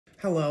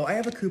Hello, I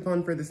have a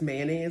coupon for this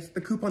mayonnaise.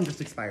 The coupon just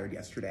expired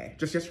yesterday.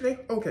 Just yesterday?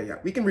 Okay, yeah,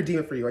 we can redeem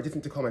it for you. I just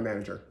need to call my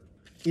manager.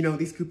 You know,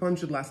 these coupons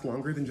should last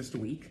longer than just a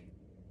week.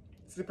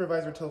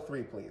 Supervisor till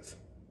 3, please.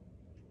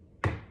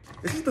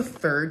 This is the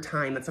third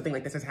time that something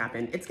like this has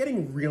happened. It's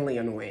getting really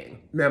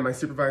annoying. Ma'am, my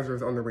supervisor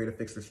is on their way to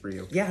fix this for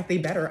you. Yeah, they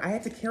better. I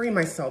had to carry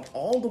myself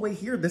all the way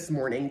here this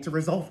morning to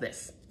resolve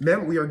this.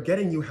 Ma'am, we are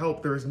getting you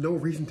help. There is no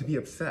reason to be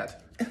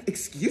upset.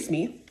 Excuse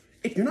me?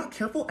 If you're not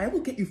careful, I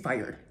will get you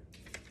fired.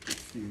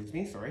 Excuse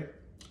me, sorry.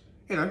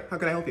 Hey there, how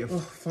can I help you? Oh,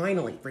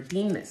 finally,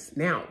 redeem this,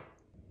 now.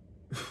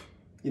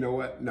 You know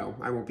what? No,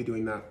 I won't be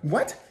doing that.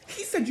 What?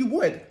 He said you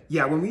would.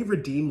 Yeah, when we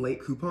redeem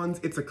late coupons,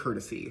 it's a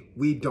courtesy.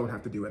 We don't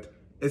have to do it.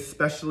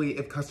 Especially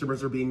if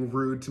customers are being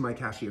rude to my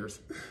cashiers.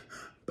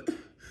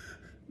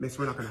 Miss,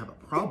 we're not gonna have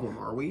a problem,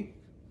 are we?